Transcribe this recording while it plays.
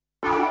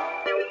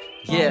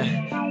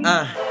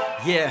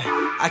Yeah,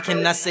 I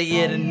cannot say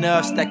it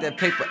enough, stack that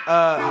paper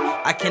up.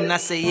 I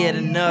cannot say it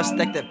enough,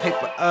 stack that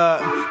paper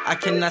up. I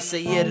cannot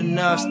say it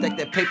enough, stack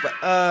that paper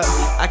up.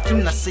 I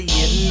cannot say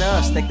it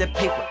enough, stack that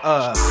paper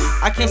up.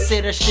 I can't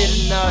say that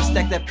shit enough,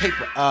 stack that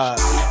paper up.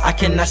 I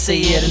cannot say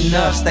it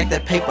enough, stack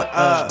that paper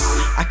up.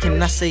 I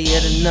cannot say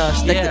it enough,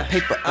 stack that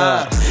paper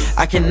up.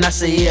 I cannot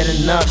say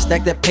it enough,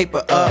 stack that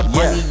paper up.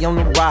 Money on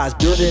the rise,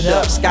 build it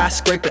up,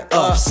 skyscraper it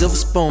up. Silver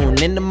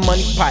spoon in the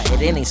money pot,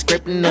 it ain't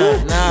scraping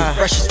up. Nah,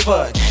 fresh as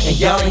fuck, and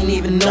y'all ain't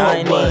even know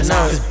it was.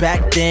 Cause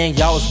back then,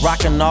 y'all was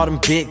rocking all them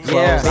big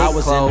clothes. I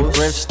was in the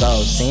thrift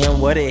store, seeing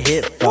what it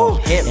hit for.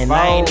 And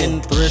I ain't in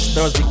the thrift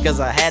stores because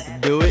I had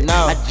to do it.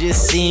 I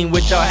just seen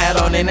what y'all had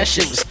on and that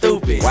shit was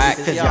stupid. Why?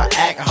 Cause y'all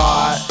act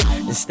hard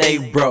and stay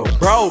broke.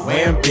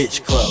 Wearing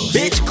bitch clothes.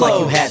 Like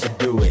you had to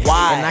do it.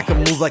 Why? And I can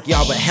move like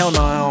y'all, but hell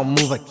no, I don't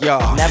move like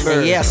y'all. Never.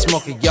 And yeah, I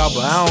smoke like y'all,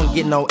 but I don't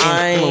get no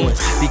influence.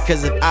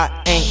 Because if I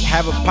ain't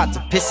have a pot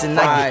to piss in,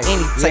 I get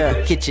any type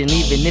of kitchen,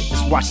 even if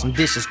it's washing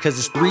dishes. Cause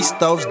it's 3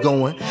 stoves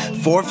going,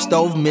 4th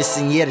stove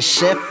missing. Yeah, the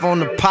chef on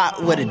the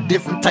pot with a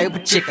different type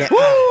of chicken.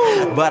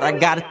 But I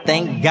gotta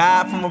thank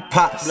God for my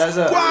pops. Bless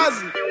up. Quaz.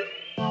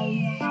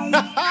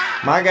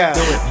 My God.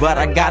 But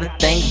I gotta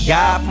thank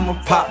God for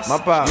my pops. My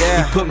pops.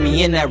 He put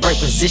me in that right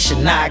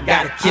position. Now I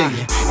gotta kill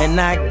you. And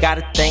I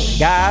gotta thank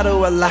God,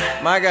 oh Allah.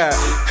 My God.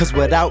 Cause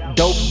without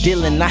dope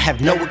dealing, I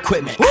have no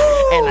equipment.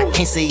 And I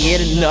can't say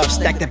it enough,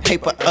 stack that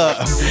paper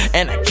up.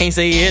 And I can't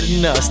say it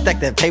enough, stack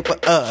that paper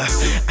up.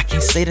 I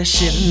can't say that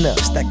shit enough,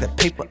 stack that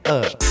paper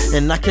up.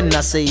 And I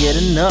cannot say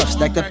it enough,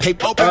 stack that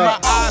paper Open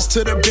up. my eyes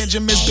to the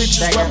Benjamins,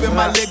 bitches rubbing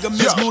my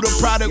ligaments. Move the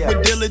product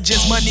with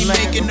diligence, money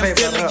making them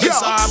feeling.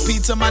 Yes,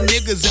 RIP to my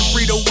niggas and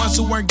free the ones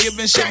who weren't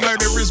giving shit.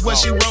 Murder is what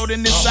she wrote,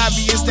 and it's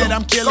obvious that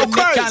I'm killing it.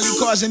 Kindly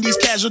causing these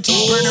casualties,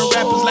 burning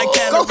rappers like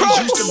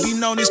calories. Used to be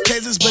known as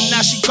peasants, but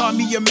now she called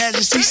me your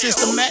majesty.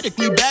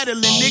 Systematically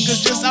battling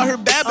niggas just out here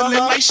babbling.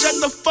 Like shut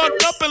the fuck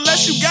up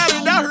unless you got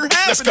it out here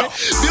happening.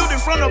 Build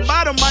it from the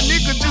bottom, my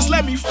nigga, just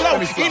let me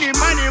flow. Any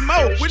money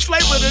more, which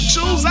flavor to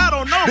choose, I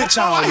don't know.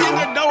 Before I hit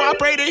the door, I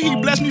pray that he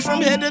bless me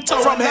from head to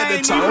toe. I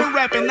ain't even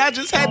rapping, I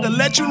just had to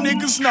let you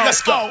niggas know.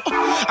 Let's go.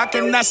 I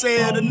cannot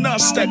say it enough,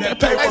 stack that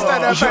paper.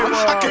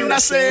 I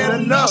cannot say it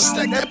enough,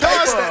 stack that paper.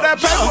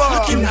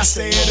 I cannot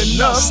say it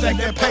enough, stack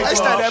that paper.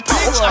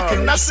 I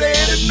cannot say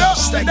it enough,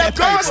 stack that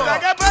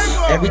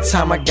paper. Every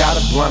time I got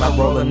a blunt, I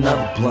roll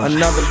another blunt.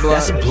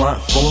 That's a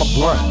blunt for my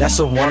blunt. That's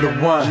a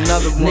 1-to-1.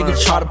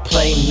 Nigga try to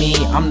play me,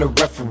 I'm the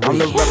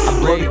referee. I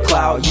blow the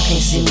cloud, you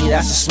can't see me,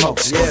 that's a smoke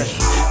screen.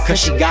 Cause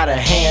she got her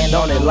hand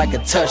on it like a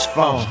touch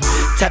phone,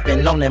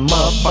 tapping on that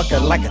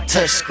motherfucker like a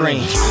touch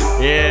screen.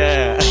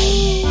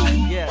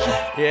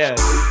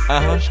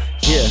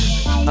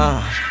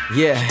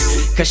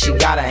 Cause she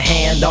got her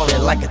hand on it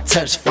like a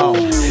touch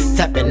phone,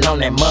 tapping on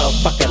that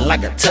motherfucker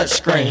like a touch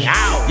screen.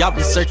 Y'all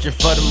be searching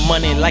for the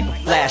money like a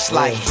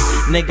flashlight.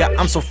 Nigga,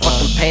 I'm so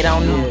fucking paid, I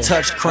don't even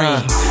touch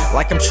cream.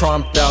 Like I'm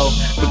Trump though,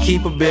 but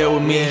keep a bill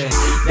with me.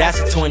 That's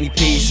a 20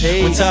 piece.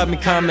 When Tub me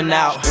coming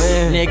out,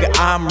 nigga,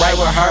 I'm right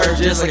with her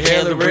just like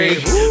Hillary.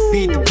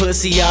 Beat the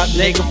pussy up,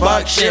 nigga,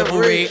 fuck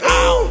chivalry.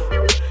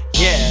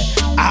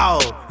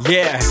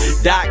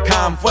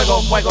 .com,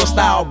 fuego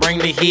style, bring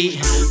the heat.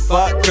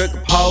 Fuck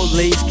crooked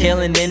police,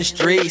 killing in the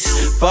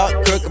streets.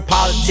 Fuck crooked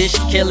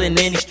politicians, killing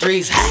in the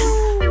streets.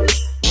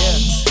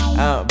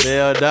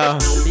 Bill though,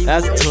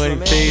 that's a 20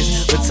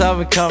 piece. But tell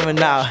me coming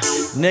out,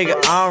 nigga,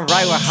 I'm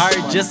right with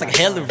her just like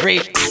Hillary.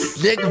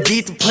 Nigga,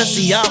 beat the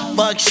pussy up,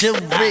 fuck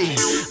chivalry.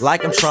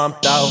 Like I'm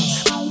Trump though.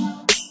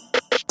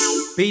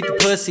 Beat the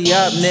pussy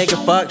up, nigga,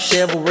 fuck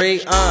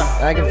chivalry.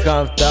 I can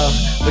come though,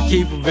 but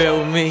keep it real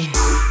with me.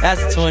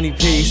 That's a 20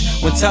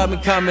 piece. When Tub me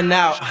coming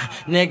out,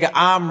 nigga,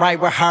 I'm right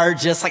with her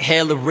just like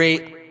Hillary.